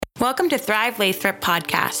Welcome to Thrive Lathrop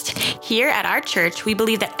podcast. Here at our church, we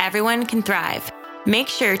believe that everyone can thrive. Make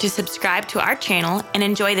sure to subscribe to our channel and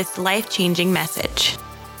enjoy this life-changing message.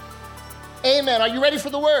 Amen. Are you ready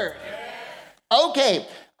for the word? Okay,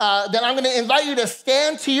 then I'm going to invite you to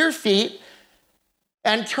stand to your feet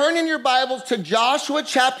and turn in your Bibles to Joshua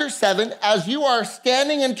chapter 7. As you are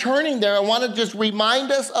standing and turning there, I want to just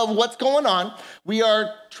remind us of what's going on. We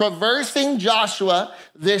are traversing Joshua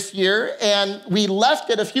this year, and we left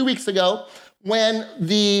it a few weeks ago when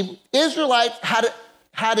the Israelites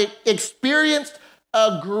had experienced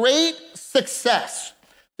a great success.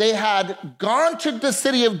 They had gone to the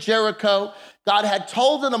city of Jericho. God had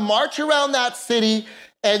told them to march around that city,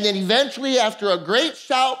 and then eventually, after a great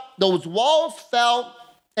shout, those walls fell,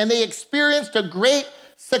 and they experienced a great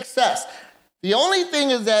success. The only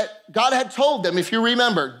thing is that God had told them, if you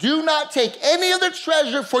remember, do not take any of the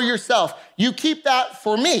treasure for yourself. You keep that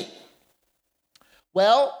for me.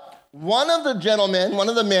 Well, one of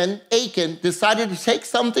the men, Achan, decided to take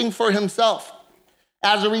something for himself.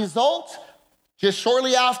 As a result, just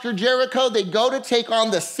shortly after Jericho, they go to take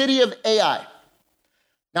on the city of Ai.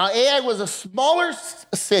 Now, Ai was a smaller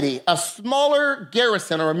city, a smaller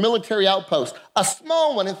garrison or a military outpost, a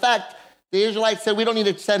small one. In fact, the Israelites said, we don't need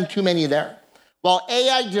to send too many there. Well,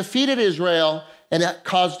 Ai defeated Israel, and it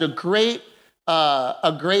caused a great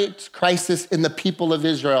crisis in the people of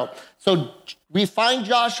Israel. So we find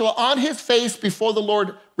Joshua on his face before the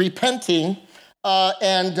Lord, repenting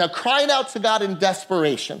and crying out to God in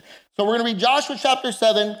desperation. So we're going to read Joshua chapter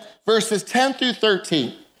 7, verses 10 through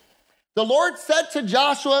 13. The Lord said to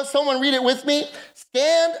Joshua, someone read it with me,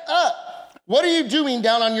 stand up. What are you doing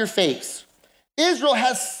down on your face? Israel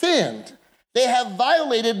has sinned. They have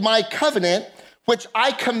violated my covenant, which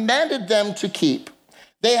I commanded them to keep.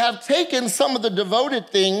 They have taken some of the devoted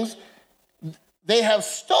things. They have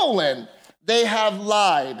stolen. They have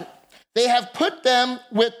lied. They have put them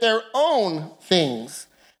with their own things.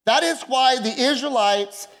 That is why the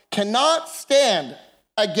Israelites cannot stand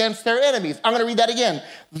against their enemies. I'm going to read that again.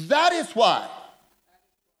 That is why.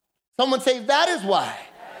 Someone say, that is why.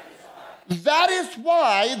 That is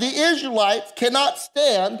why the Israelites cannot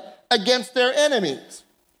stand against their enemies.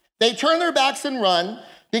 They turn their backs and run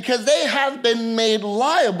because they have been made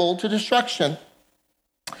liable to destruction.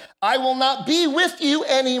 I will not be with you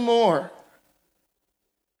anymore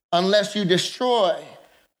unless you destroy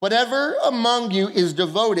whatever among you is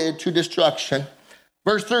devoted to destruction.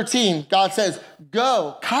 Verse 13, God says,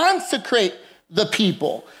 go, consecrate the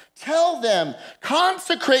people. Tell them,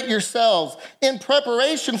 consecrate yourselves in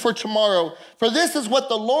preparation for tomorrow. For this is what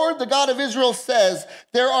the Lord, the God of Israel, says.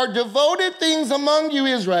 There are devoted things among you,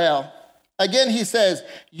 Israel. Again, he says,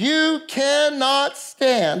 you cannot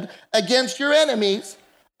stand against your enemies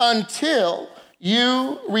until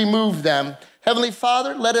you remove them. Heavenly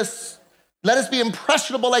Father, let us be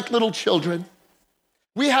impressionable like little children.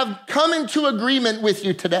 We have come into agreement with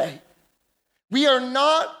you today. We are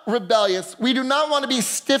not rebellious. We do not want to be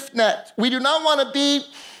stiff-necked. We do not want to be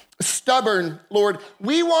stubborn, Lord.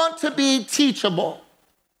 We want to be teachable.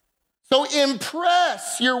 So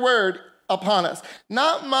impress your word upon us.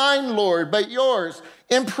 Not mine, Lord, but yours.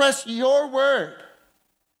 Impress your word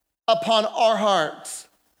upon our hearts.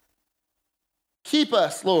 Keep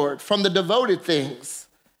us, Lord, from the devoted things.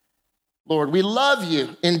 Lord, we love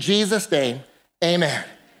you in Jesus' name. Amen.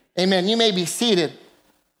 Amen. You may be seated.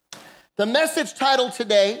 The message title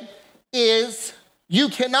today is You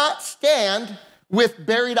Cannot Stand with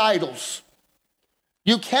Buried Idols.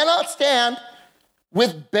 You cannot stand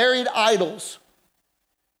with buried idols.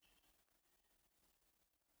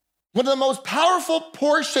 One of the most powerful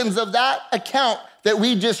portions of that account that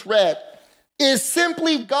we just read is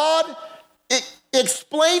simply God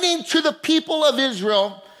explaining to the people of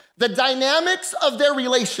Israel the dynamics of their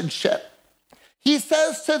relationship. He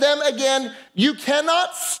says to them again, you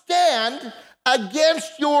cannot stand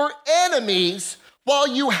against your enemies while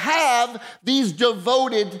you have these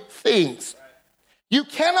devoted things. You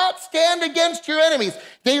cannot stand against your enemies.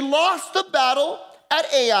 They lost the battle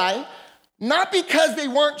at Ai, not because they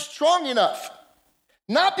weren't strong enough,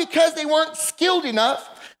 not because they weren't skilled enough.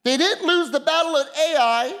 They didn't lose the battle at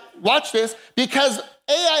Ai, watch this, because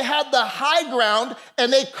Ai had the high ground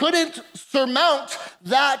and they couldn't surmount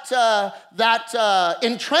that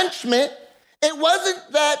entrenchment. It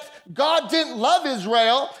wasn't that God didn't love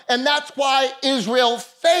Israel and that's why Israel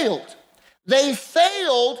failed. They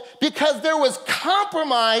failed because there was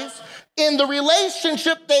compromise in the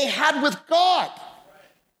relationship they had with God.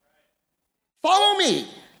 Follow me.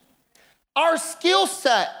 Our skill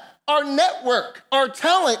set, our network, our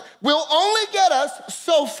talent will only get us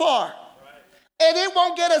so far. And it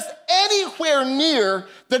won't get us anywhere near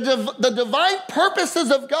the divine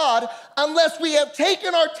purposes of God unless we have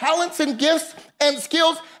taken our talents and gifts and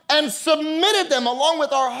skills and submitted them along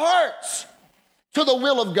with our hearts to the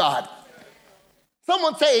will of God.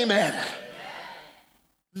 Someone say amen.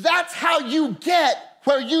 That's how you get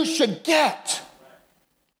where you should get.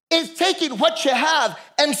 Is taking what you have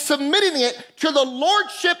and submitting it to the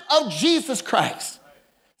lordship of Jesus Christ.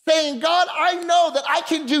 Saying, God, I know that I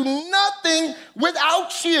can do nothing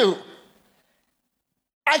without you.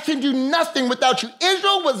 I can do nothing without you.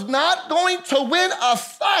 Israel was not going to win a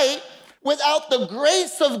fight without the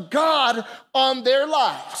grace of God on their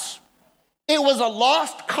lives. It was a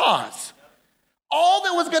lost cause. All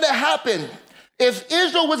that was going to happen if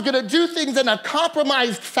Israel was going to do things in a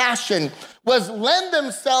compromised fashion was lend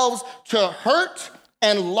themselves to hurt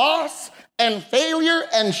and loss and failure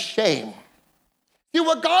and shame. See,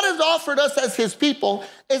 what God has offered us as his people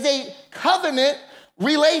is a covenant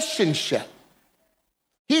relationship.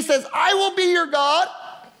 He says, I will be your God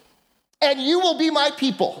and you will be my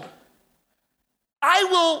people. I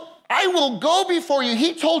will go before you.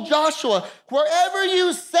 He told Joshua, wherever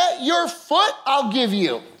you set your foot, I'll give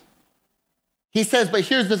you. He says, but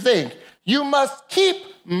here's the thing. You must keep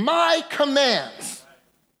my commands.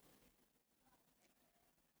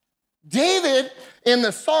 David in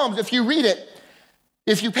the Psalms, if you read it,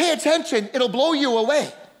 if you pay attention, it'll blow you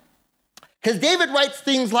away. Because David writes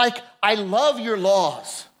things like, I love your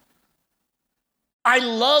laws. I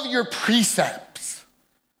love your precepts.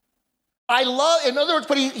 In other words,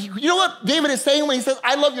 you know what David is saying when he says,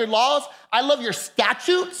 I love your laws, I love your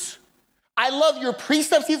statutes, I love your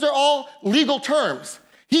precepts. These are all legal terms.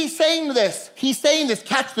 He's saying this,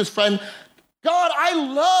 catch this, friend. God, I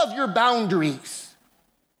love your boundaries.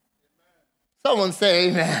 Someone say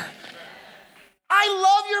amen. I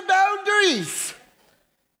love your boundaries.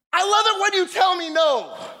 I love it when you tell me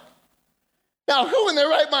no. Now, who in their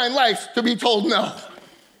right mind likes to be told no?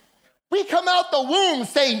 We come out the womb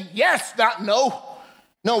saying yes, not no.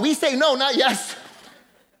 No, we say no, not yes.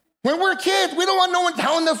 When we're kids, we don't want no one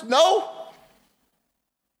telling us no.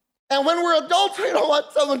 And when we're adults, we don't want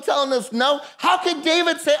someone telling us no. How could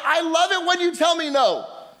David say, I love it when you tell me no?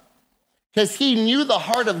 Because he knew the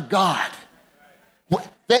heart of God.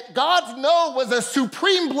 That God's no was a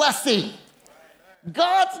supreme blessing.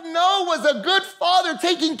 God's no was a good father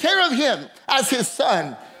taking care of him as his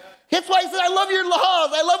son. That's why he said, I love your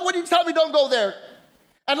laws. I love when you tell me don't go there.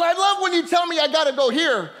 And I love when you tell me I got to go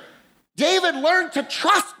here. David learned to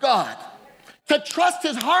trust God, to trust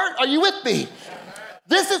his heart. Are you with me?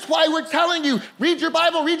 This is why we're telling you, read your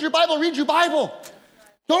Bible, read your Bible, read your Bible.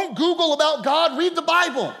 Don't Google about God, read the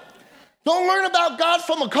Bible. Don't learn about God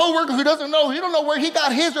from a coworker who doesn't know. You don't know where he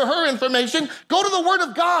got his or her information. Go to the Word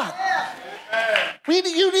of God.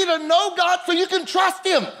 You need to know God so you can trust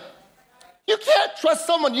him. You can't trust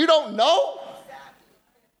someone you don't know.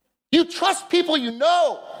 You trust people you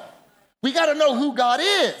know. We got to know who God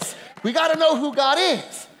is. We got to know who God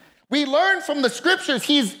is. We learn from the scriptures.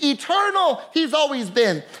 He's eternal. He's always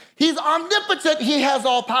been. He's omnipotent. He has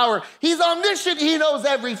all power. He's omniscient. He knows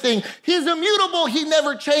everything. He's immutable. He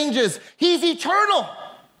never changes. He's eternal.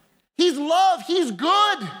 He's love. He's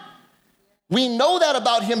good. We know that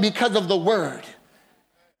about him because of the word.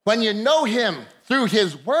 When you know him through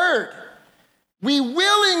his word, we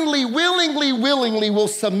willingly will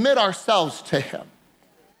submit ourselves to him.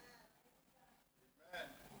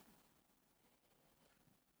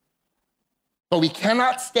 But we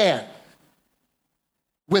cannot stand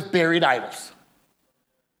with buried idols.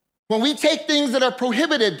 When we take things that are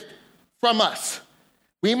prohibited from us,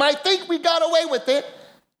 we might think we got away with it.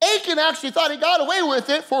 Achan actually thought he got away with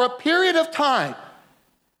it for a period of time.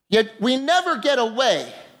 Yet we never get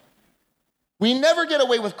away. We never get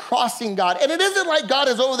away with crossing God. And it isn't like God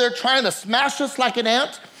is over there trying to smash us like an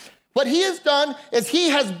ant. What he has done is he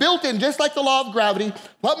has built in, just like the law of gravity,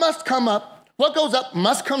 what must come up, what goes up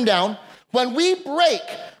must come down. When we break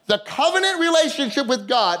the covenant relationship with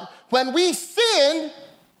God, when we sin,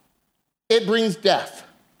 it brings death.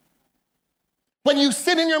 When you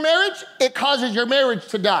sin in your marriage, it causes your marriage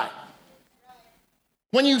to die.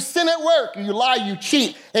 When you sin at work, you lie, you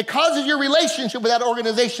cheat, it causes your relationship with that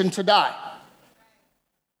organization to die.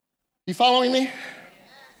 You following me?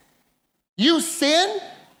 You sin,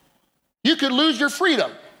 you could lose your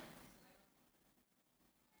freedom.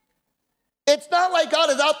 It's not like God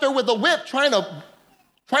is out there with a whip trying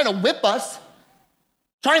to whip us,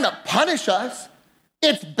 trying to punish us.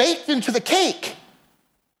 It's baked into the cake.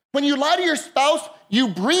 When you lie to your spouse, you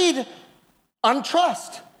breed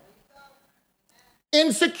untrust,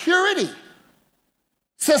 insecurity,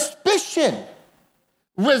 suspicion,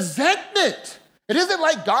 resentment. It isn't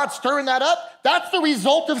like God stirring that up. That's the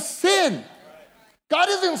result of sin. God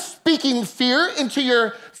isn't speaking fear into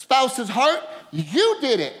your spouse's heart. You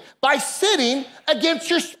did it by sinning against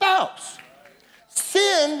your spouse.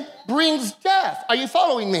 Sin brings death. Are you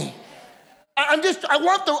following me? I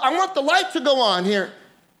want the light to go on here.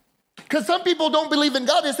 Because some people don't believe in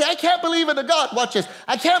God. They say, I can't believe in a God. Watch this.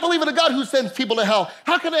 I can't believe in a God who sends people to hell.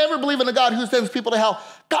 How can I ever believe in a God who sends people to hell?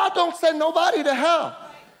 God don't send nobody to hell.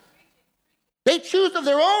 They choose of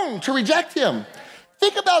their own to reject him.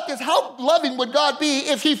 Think about this. How loving would God be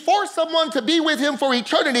if he forced someone to be with him for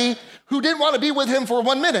eternity who didn't want to be with him for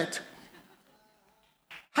 1 minute?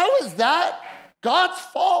 How is that God's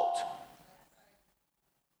fault?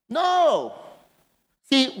 No.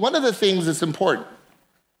 See, one of the things that's important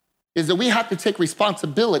is that we have to take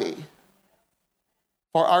responsibility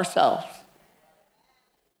for ourselves.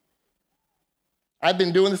 I've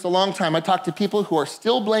been doing this a long time. I talk to people who are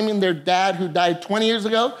still blaming their dad who died 20 years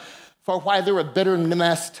ago for why they're a bitter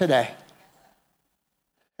mess today.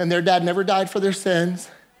 And their dad never died for their sins.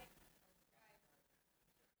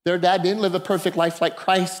 Their dad didn't live a perfect life like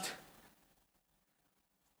Christ.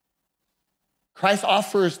 Christ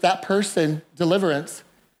offers that person deliverance,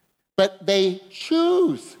 but they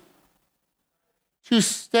choose to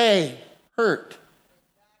stay hurt,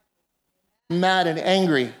 mad, and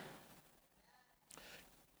angry.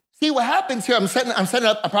 See what happens here. I'm setting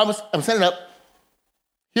up. I promise. I'm setting up.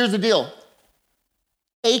 Here's the deal.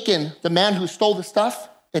 Achan, the man who stole the stuff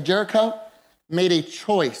at Jericho, made a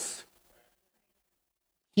choice.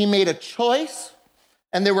 He made a choice,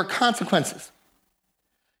 and there were consequences.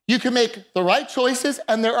 You can make the right choices,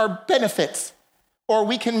 and there are benefits. Or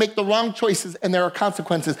we can make the wrong choices, and there are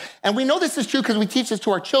consequences. And we know this is true because we teach this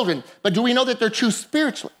to our children, but do we know that they're true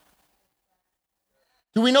spiritually?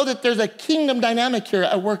 Do we know that there's a kingdom dynamic here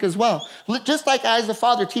at work as well? Just like I, as a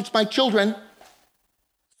father, teach my children,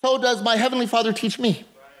 so does my heavenly Father teach me.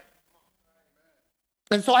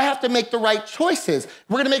 And so I have to make the right choices.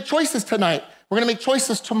 We're going to make choices tonight. We're going to make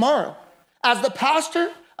choices tomorrow. As the pastor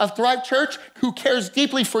of Thrive Church, who cares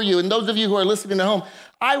deeply for you, and those of you who are listening at home,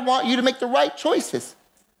 I want you to make the right choices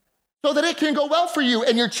so that it can go well for you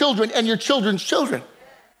and your children and your children's children,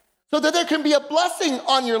 so that there can be a blessing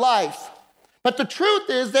on your life. But the truth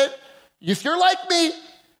is that if you're like me,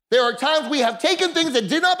 there are times we have taken things that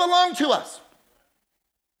did not belong to us.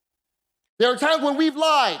 There are times when we've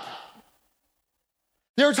lied.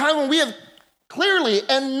 There are times when we have clearly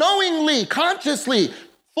and knowingly, consciously,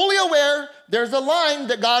 fully aware there's a line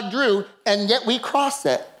that God drew, and yet we cross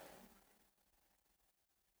it.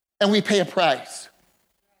 And we pay a price.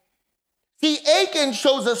 See, Achan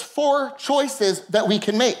shows us 4 choices that we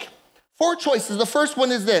can make. 4 choices. The first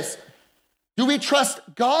one is this. Do we trust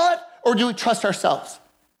God or do we trust ourselves?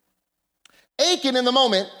 Achan, in the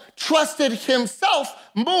moment, trusted himself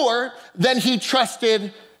more than he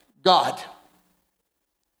trusted God.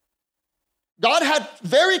 God had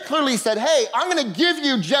very clearly said, hey, I'm going to give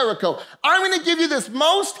you Jericho. I'm going to give you this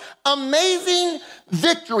most amazing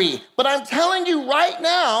victory. But I'm telling you right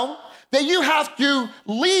now that you have to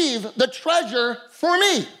leave the treasure for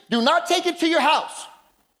me. Do not take it to your house.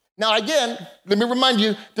 Now, again, let me remind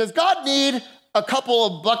you, does God need a couple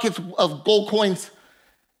of buckets of gold coins?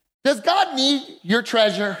 Does God need your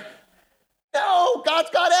treasure? No,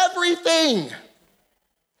 God's got everything.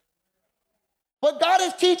 What God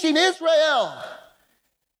is teaching Israel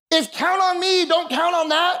is count on me, don't count on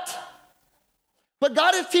that. But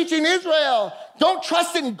God is teaching Israel, don't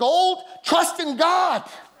trust in gold, trust in God.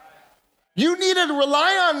 You need to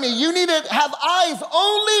rely on me. You need to have eyes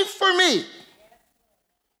only for me.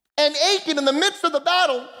 And Achan, in the midst of the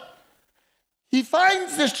battle, he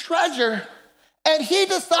finds this treasure and he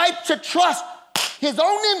decides to trust his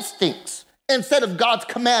own instincts instead of God's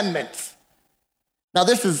commandments. Now,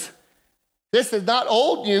 this is not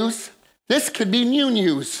old news. This could be new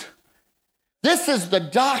news. This is the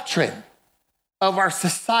doctrine of our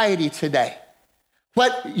society today.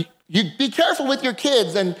 But you be careful with your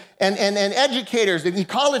kids and educators and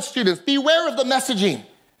college students. Beware of the messaging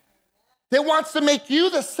that wants to make you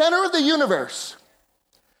the center of the universe,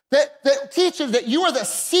 that teaches that you are the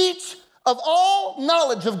seat of all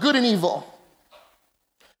knowledge of good and evil,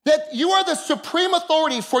 that you are the supreme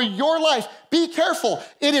authority for your life. Be careful.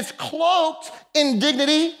 It is cloaked in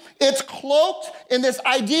dignity. It's cloaked in this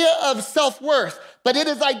idea of self-worth, but it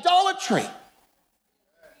is idolatry.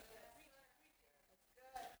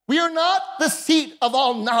 We are not the seat of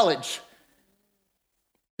all knowledge.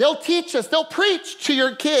 They'll teach us, they'll preach to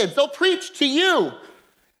your kids, they'll preach to you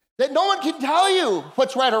that no one can tell you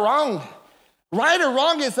what's right or wrong. Right or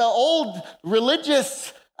wrong is an old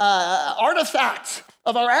religious artifact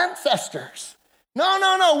of our ancestors.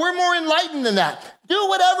 No, we're more enlightened than that. Do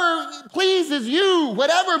whatever pleases you,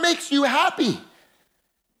 whatever makes you happy.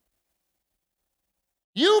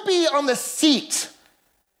 You be on the seat.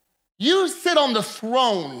 You sit on the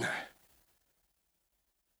throne.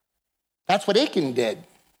 That's what Achan did.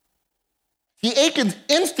 See, Achan's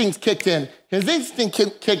instincts kicked in. His instinct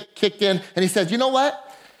kicked in, and he said, you know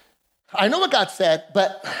what? I know what God said,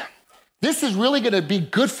 but this is really going to be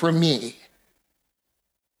good for me.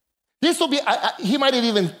 This will be, he might have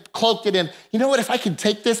even cloaked it in. You know what? If I can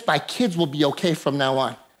take this, my kids will be okay from now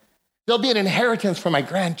on. There'll be an inheritance for my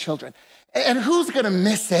grandchildren. And who's going to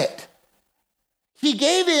miss it? He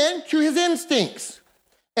gave in to his instincts,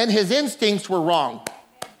 and his instincts were wrong.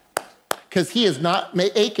 Because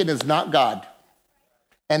Achan is not God,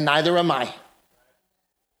 and neither am I.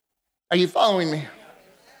 Are you following me?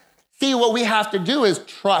 See, what we have to do is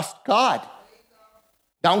trust God.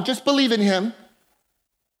 Don't just believe in him.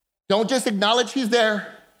 Don't just acknowledge he's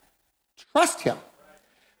there. Trust him.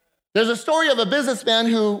 There's a story of a businessman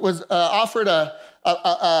who was offered like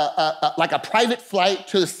a private flight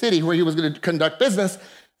to the city where he was going to conduct business,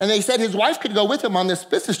 and they said his wife could go with him on this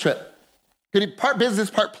business trip. Could be part business,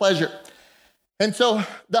 part pleasure. And so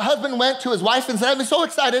the husband went to his wife and said, I'm so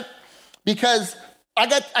excited because I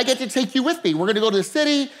get to take you with me. We're going to go to the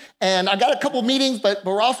city, and I got a couple meetings, but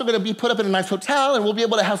we're also going to be put up in a nice hotel, and we'll be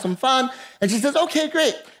able to have some fun. And she says, okay,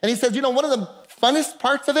 great. And he says, one of the funnest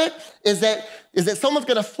parts of it is that someone's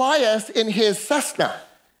going to fly us in his Cessna,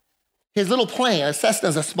 his little plane. A Cessna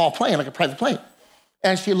is a small plane, like a private plane.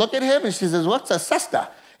 And she looked at him, and she says, what's a Cessna?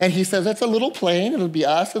 And he says, it's a little plane. It'll be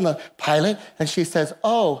us and the pilot. And she says,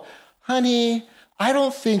 oh, honey, I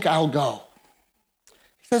don't think I'll go.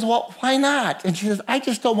 He says, well, why not? And she says, I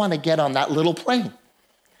just don't want to get on that little plane.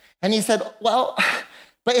 And he said, well,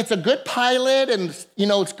 but it's a good pilot and,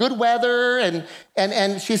 it's good weather.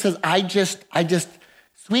 And she says, I just,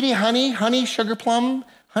 sweetie, honey, sugar plum,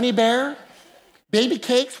 honey bear, baby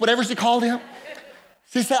cakes, whatever she called him.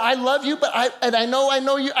 She said, I love you, but I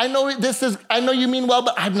know you mean well,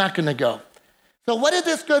 but I'm not going to go. So what did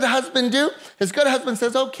this good husband do? His good husband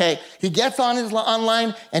says, okay. He gets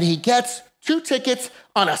online and he gets 2 tickets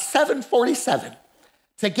on a 747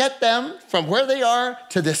 to get them from where they are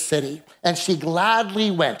to this city. And she gladly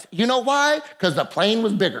went. You know why? Because the plane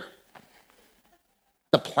was bigger.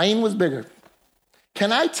 The plane was bigger.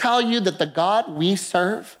 Can I tell you that the God we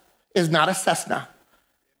serve is not a Cessna?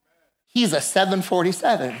 He's a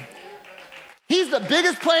 747. He's the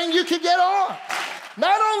biggest plane you could get on.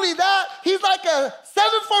 Not only that, he's like a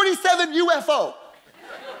 747 UFO.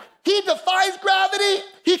 He defies gravity.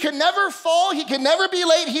 He can never fall. He can never be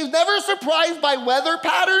late. He's never surprised by weather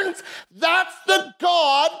patterns. That's the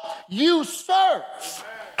God you serve.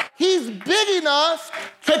 He's big enough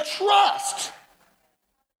to trust.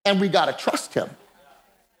 And we got to trust him.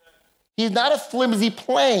 He's not a flimsy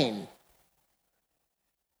plane.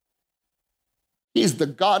 He's the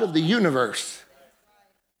God of the universe.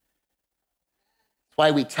 That's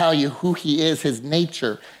why we tell you who he is, his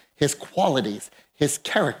nature, his qualities, his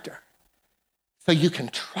character, so you can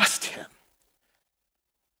trust him.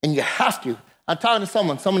 And you have to. I'm talking to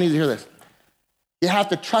someone needs to hear this. You have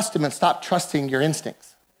to trust him and stop trusting your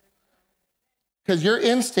instincts. Because your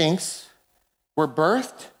instincts were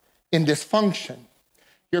birthed in dysfunction.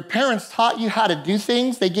 Your parents taught you how to do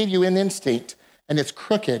things. They gave you an instinct, and it's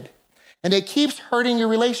crooked. And it keeps hurting your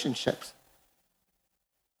relationships.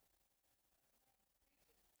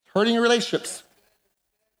 Hurting your relationships.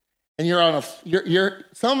 And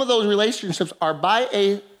some of those relationships are by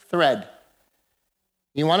a thread.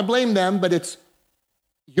 You want to blame them, but it's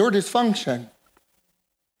your dysfunction.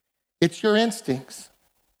 It's your instincts.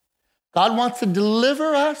 God wants to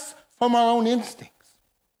deliver us from our own instincts.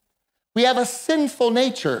 We have a sinful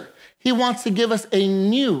nature. He wants to give us a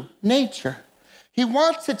new nature. He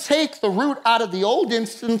wants to take the root out of the old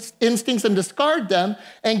instincts and discard them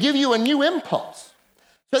and give you a new impulse.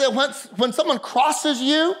 So that when someone crosses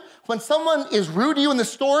you, when someone is rude to you in the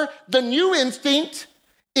store, the new instinct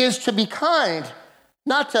is to be kind,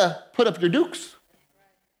 not to put up your dukes.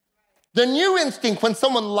 The new instinct when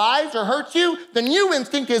someone lies or hurts you, the new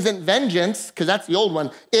instinct isn't vengeance, because that's the old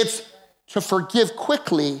one. It's to forgive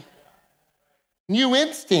quickly. New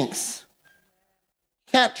instincts.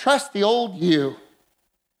 Can't trust the old you.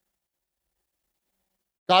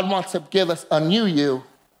 God wants to give us a new you.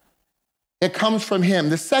 It comes from him.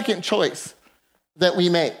 The second choice that we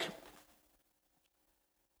make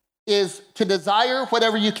is to desire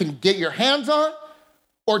whatever you can get your hands on,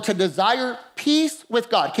 or to desire peace with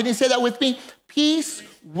God. Can you say that with me? Peace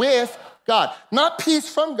with God. Not peace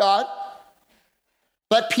from God,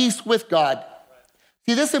 but peace with God.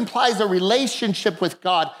 See, this implies a relationship with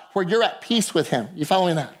God where you're at peace with him. You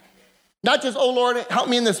following that? Not just, oh Lord, help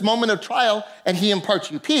me in this moment of trial, and he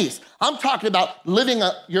imparts you peace. I'm talking about living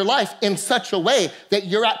your life in such a way that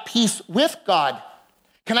you're at peace with God.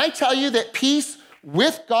 Can I tell you that peace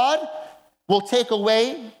with God will take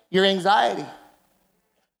away your anxiety?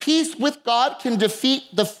 Peace with God can defeat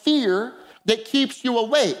the fear that keeps you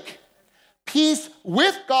awake. Peace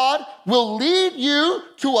with God will lead you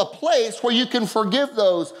to a place where you can forgive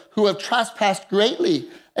those who have trespassed greatly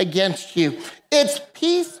against you. It's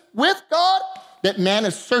peace with God that man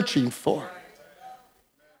is searching for.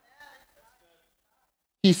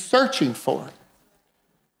 He's searching for it.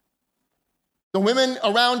 The women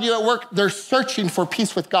around you at work, they're searching for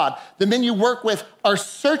peace with God. The men you work with are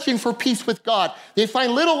searching for peace with God. They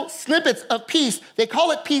find little snippets of peace. They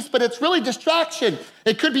call it peace, but it's really distraction.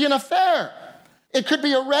 It could be an affair. It could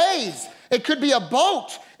be a raise. It could be a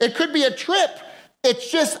boat. It could be a trip.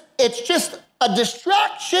 It's just a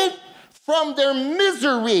distraction from their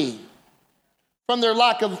misery, from their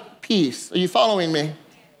lack of peace. Are you following me?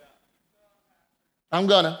 I'm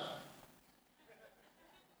gonna.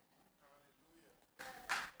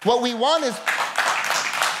 What we want is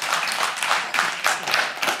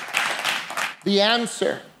the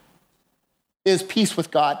answer is peace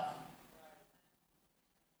with God.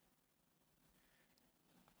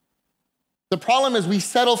 The problem is we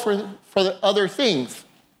settle for the other things.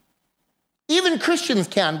 Even Christians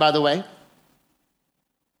can, by the way.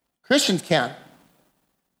 Christians can.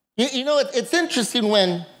 You know, it's interesting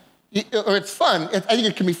or it's fun. I think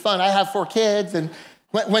it can be fun. I have 4 kids, and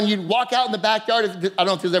when you walk out in the backyard, I don't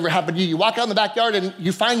know if this ever happened to you, you walk out in the backyard and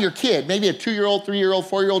you find your kid, maybe a 2-year-old, 3-year-old,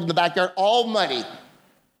 4-year-old in the backyard, all muddy,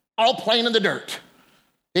 all playing in the dirt.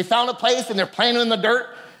 They found a place and they're playing in the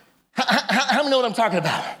dirt. How many know what I'm talking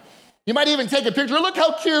about? You might even take a picture. Look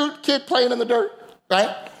how cute, kid playing in the dirt,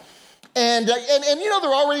 right? And you know,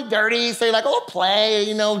 they're already dirty, so you're like, oh, play,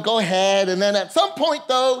 you know, go ahead. And then at some point,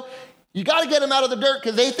 though, you got to get them out of the dirt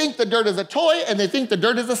because they think the dirt is a toy and they think the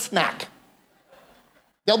dirt is a snack.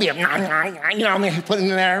 They'll be, putting it in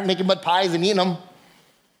there, making mud pies and eating them.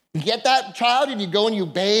 You get that child and you go and you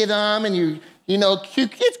bathe them and you know,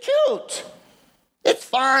 cute. It's cute. It's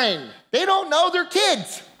fine. They don't know they're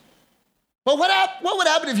kids. But what would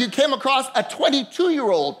happen if you came across a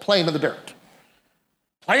 22-year-old playing in the dirt?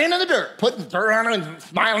 Playing in the dirt, putting dirt on him and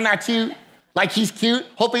smiling at you like he's cute,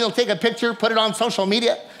 hoping he'll take a picture, put it on social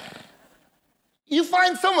media. You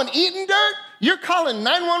find someone eating dirt, you're calling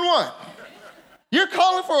 911. You're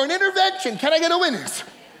calling for an intervention. Can I get a witness?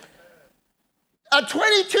 A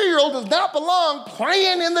 22-year-old does not belong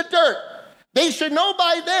playing in the dirt. They should know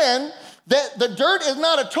by then that the dirt is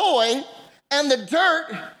not a toy and the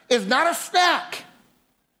dirt is not a snack.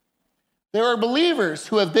 There are believers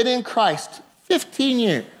who have been in Christ 15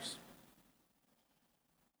 years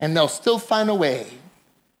and they'll still find a way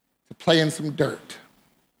to play in some dirt.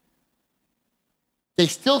 They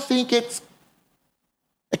still think it's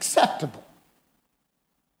acceptable.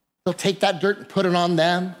 They'll take that dirt and put it on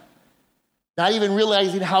them, not even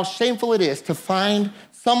realizing how shameful it is to find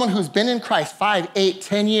someone who's been in Christ 5, 8,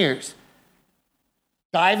 10 years,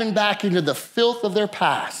 diving back into the filth of their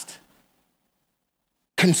past,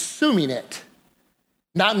 consuming it,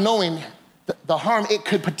 not knowing the harm it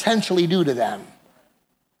could potentially do to them.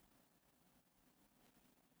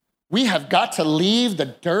 We have got to leave the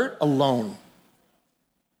dirt alone.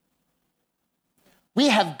 We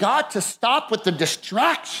have got to stop with the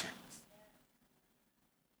distractions.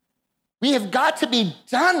 We have got to be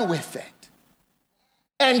done with it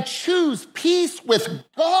and choose peace with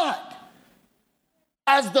God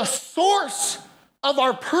as the source of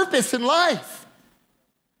our purpose in life.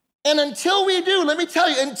 And until we do, let me tell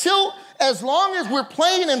you, as long as we're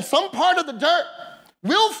playing in some part of the dirt,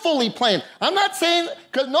 willfully playing. I'm not saying,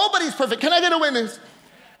 because nobody's perfect. Can I get a witness?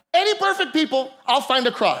 Any perfect people, I'll find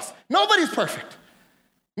a cross. Nobody's perfect.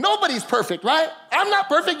 Nobody's perfect, right? I'm not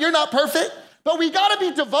perfect, you're not perfect, but we gotta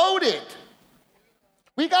be devoted.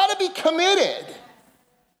 We gotta be committed.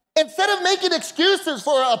 Instead of making excuses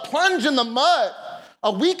for a plunge in the mud,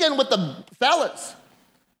 a weekend with the fellas,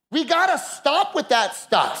 we gotta stop with that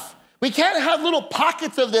stuff. We can't have little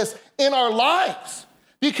pockets of this in our lives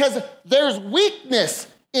because there's weakness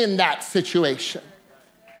in that situation.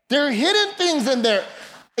 There are hidden things in there.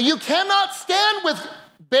 You cannot stand with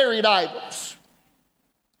buried idols.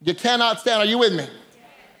 You cannot stand. Are you with me?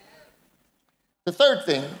 The third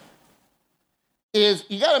thing is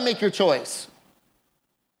you got to make your choice.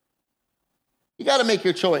 You got to make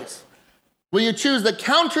your choice. Will you choose the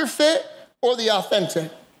counterfeit or the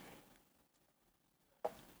authentic?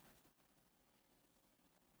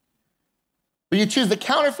 Will you choose the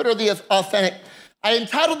counterfeit or the authentic? I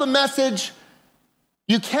entitled the message,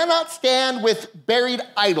 You Cannot Stand with Buried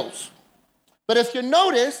Idols. But if you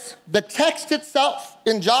notice, the text itself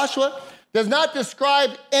in Joshua does not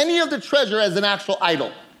describe any of the treasure as an actual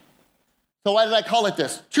idol. So why did I call it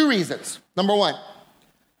this? 2 reasons. Number 1,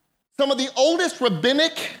 some of the oldest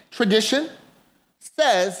rabbinic tradition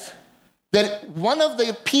says that one of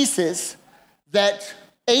the pieces that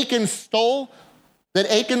Achan stole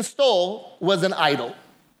was an idol.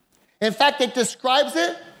 In fact, it describes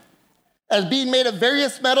it as being made of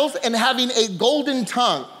various metals and having a golden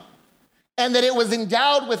tongue, and that it was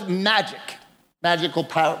endowed with magical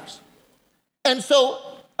powers. And so,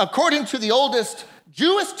 according to the oldest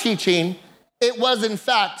Jewish teaching, it was in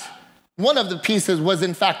fact, one of the pieces was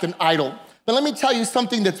in fact an idol. But let me tell you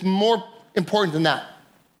something that's more important than that.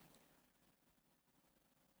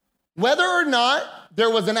 Whether or not there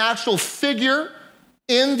was an actual figure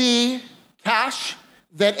in the cash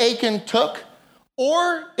that Achan took,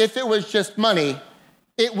 or if it was just money,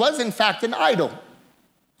 it was in fact an idol.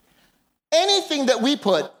 Anything that we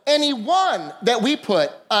put, anyone that we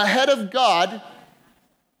put ahead of God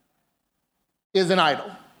is an idol.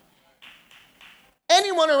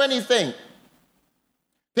 Anyone or anything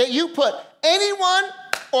that you put, anyone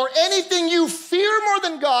or anything you fear more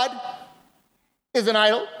than God is an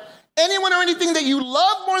idol. Anyone or anything that you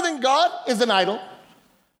love more than God is an idol.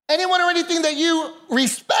 Anyone or anything that you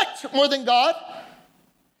respect more than God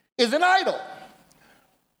is an idol.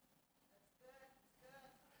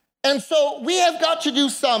 And so we have got to do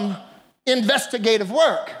some investigative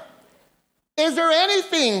work. Is there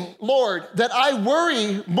anything, Lord, that I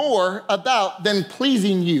worry more about than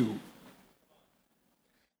pleasing you?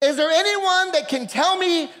 Is there anyone that can tell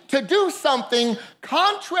me to do something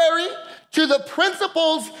contrary to the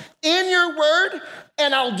principles in your word,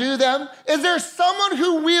 and I'll do them? Is there someone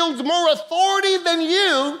who wields more authority than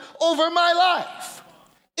you over my life?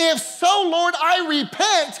 If so, Lord, I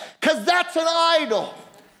repent, because that's an idol.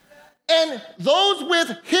 And those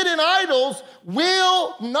with hidden idols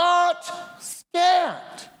will not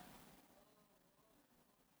stand.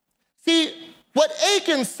 See, what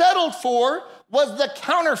Achan settled for was the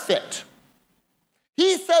counterfeit.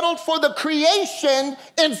 He settled for the creation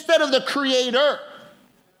instead of the creator.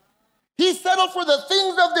 He settled for the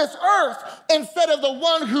things of this earth instead of the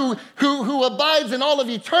one who abides in all of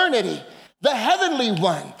eternity, the heavenly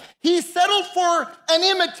one. He settled for an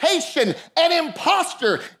imitation, an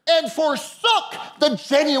imposter, and forsook the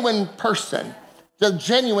genuine person, the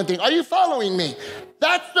genuine thing. Are you following me?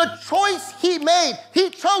 That's the choice he made.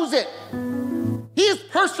 He chose it. He is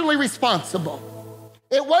personally responsible.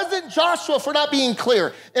 It wasn't Joshua for not being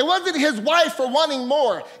clear. It wasn't his wife for wanting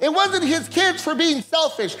more. It wasn't his kids for being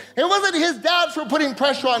selfish. It wasn't his dad for putting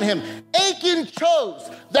pressure on him. Achan chose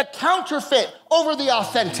the counterfeit over the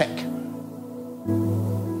authentic.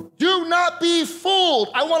 Do not be fooled.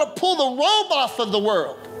 I want to pull the robe off of the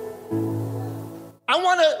world. I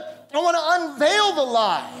want to unveil the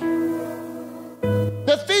lie.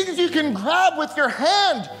 The things you can grab with your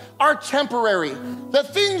hand are temporary. The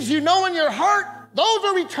things you know in your heart, those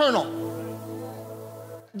are eternal.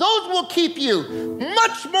 Those will keep you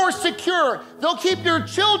much more secure. They'll keep your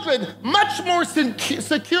children much more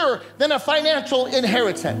secure than a financial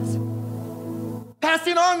inheritance.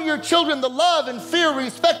 Passing on to your children the love and fear and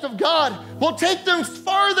respect of God will take them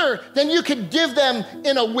farther than you could give them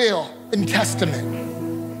in a will and testament.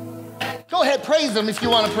 Go ahead, praise them if you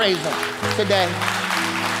want to praise them today.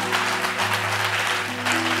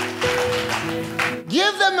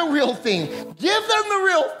 Give them the real thing. Give them the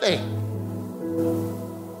real thing.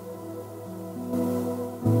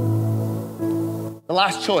 The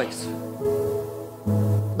last choice,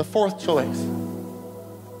 the fourth choice,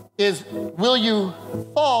 is will you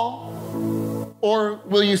fall or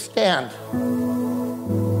will you stand?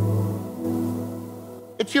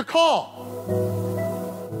 It's your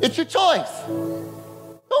call. It's your choice.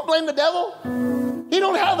 Don't blame the devil. He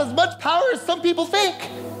don't have as much power as some people think.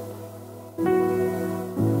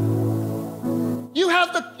 You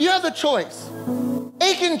have the choice.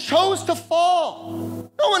 Achan chose to fall.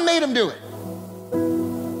 No one made him do it.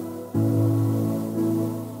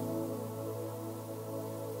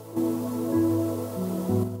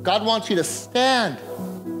 God wants you to stand.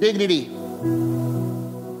 Dignity,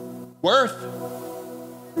 worth,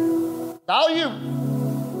 value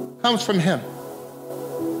comes from him.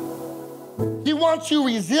 He wants you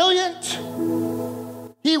resilient.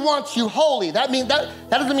 He wants you holy. That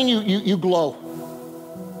doesn't mean you glow.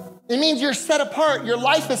 It means you're set apart. Your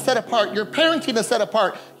life is set apart. Your parenting is set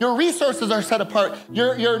apart. Your resources are set apart.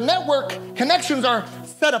 Your network connections are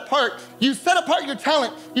set apart. You set apart your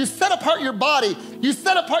talent. You set apart your body. You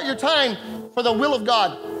set apart your time for the will of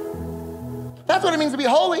God. That's what it means to be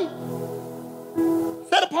holy.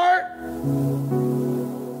 Set apart.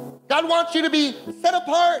 God wants you to be set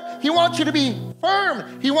apart. He wants you to be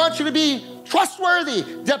firm. He wants you to be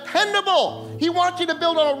trustworthy, dependable. He wants you to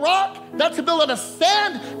build on a rock, not to build on a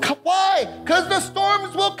sand. Why? Because the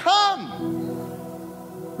storms will come.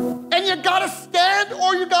 And you gotta stand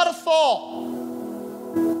or you gotta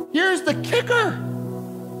fall. Here's the kicker.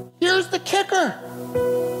 Here's the kicker.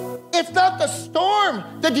 It's not the storm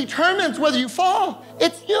that determines whether you fall.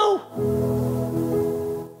 It's you.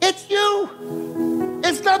 It's you.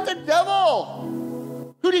 It's not the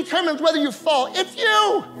devil who determines whether you fall. It's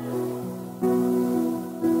you.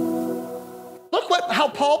 Look how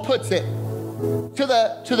Paul puts it to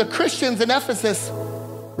the Christians in Ephesus.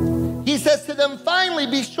 He says to them, finally,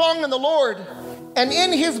 be strong in the Lord and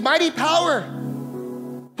in his mighty power.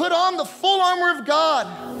 Put on the full armor of God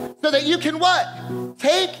so that you can what?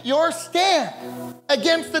 Take your stand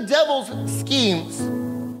against the devil's schemes.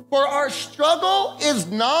 For our struggle is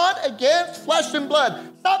not against flesh and blood.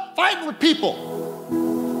 Stop fighting with people.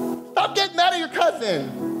 Stop getting mad at your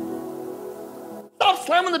cousin. Stop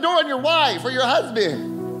slamming the door on your wife or your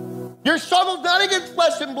husband. Your struggle's not against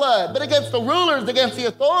flesh and blood, but against the rulers, against the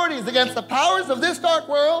authorities, against the powers of this dark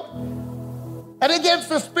world, and against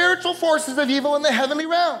the spiritual forces of evil in the heavenly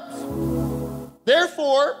realms.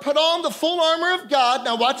 Therefore, put on the full armor of God.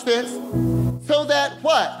 Now watch this. So that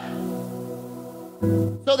what?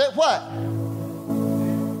 So that what?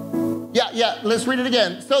 Yeah, let's read it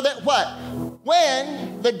again. So that what?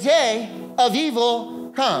 When the day of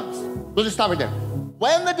evil comes. We'll just stop right there.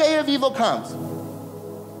 When the day of evil comes,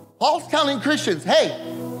 Paul's telling Christians, hey,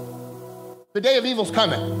 the day of evil's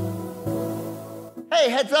coming. Hey,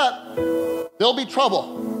 heads up, there'll be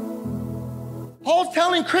trouble. Paul's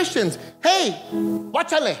telling Christians, hey,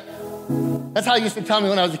 guáchale. That's how he used to tell me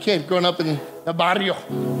when I was a kid, growing up in the barrio.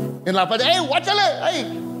 In La Paz, hey, guáchale, hey.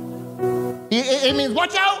 It means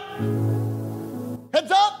watch out.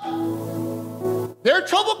 Heads up. There's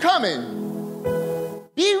trouble coming.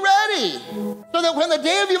 Be ready so that when the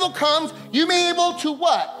day of evil comes, you may be able to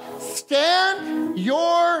what? Stand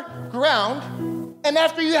your ground. And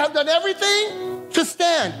after you have done everything, to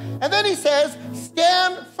stand. And then he says,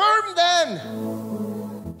 stand firm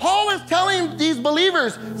then. Paul is telling these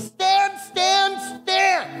believers, stand, stand,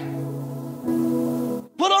 stand.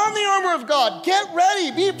 Put on the armor of God. Get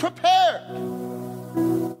ready. Be prepared.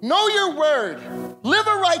 Know your word. Live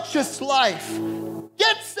a righteous life.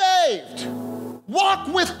 Get saved. Walk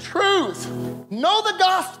with truth. Know the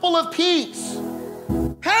gospel of peace.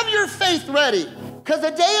 Have your faith ready, because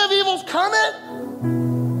the day of evil's coming.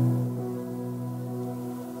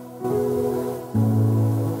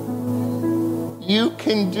 You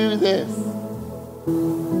can do this.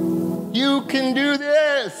 You can do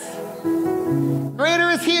this. Greater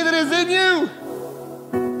is he that is in you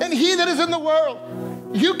than he that is in the world.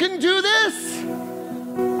 You can do this.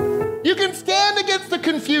 You can stand against the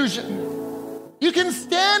confusion. You can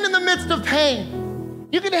stand in the midst of pain.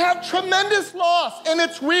 You can have tremendous loss, and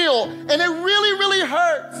it's real, and it really, really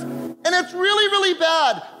hurts, and it's really, really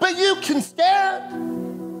bad, but you can stand.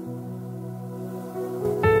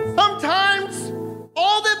 Sometimes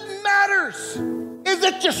all that matters is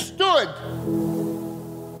that you stood.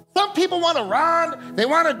 Some people want to run, they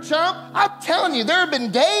want to jump. I'm telling you, there have been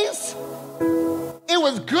days it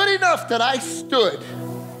was good enough that I stood.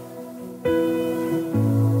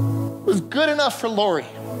 It was good enough for Lori.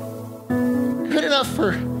 Good enough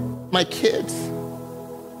for my kids.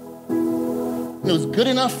 And it was good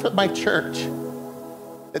enough for my church.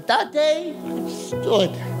 That day, I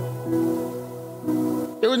stood.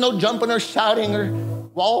 There was no jumping or shouting or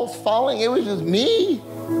walls falling. It was just me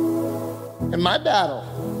and my battle.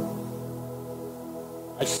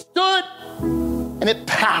 I stood and it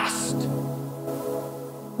passed.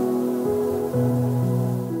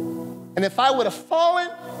 And if I would have fallen,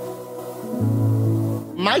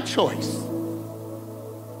 my choice.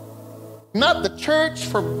 Not the church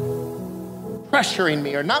for pressuring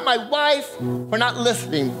me, or not my wife for not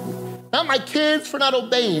listening, not my kids for not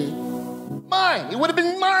obeying. Mine. It would have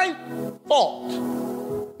been my fault.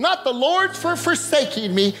 Not the Lord's for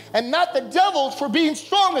forsaking me, and not the devil's for being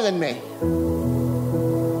stronger than me.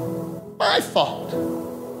 My fault.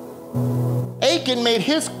 Achan made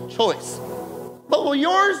his choice. What will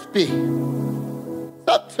yours be? It's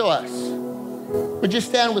up to us. Would you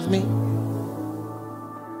stand with me?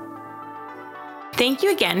 Thank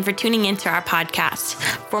you again for tuning into our podcast.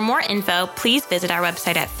 For more info, please visit our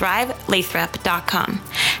website at thrivelathrop.com.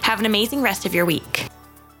 Have an amazing rest of your week.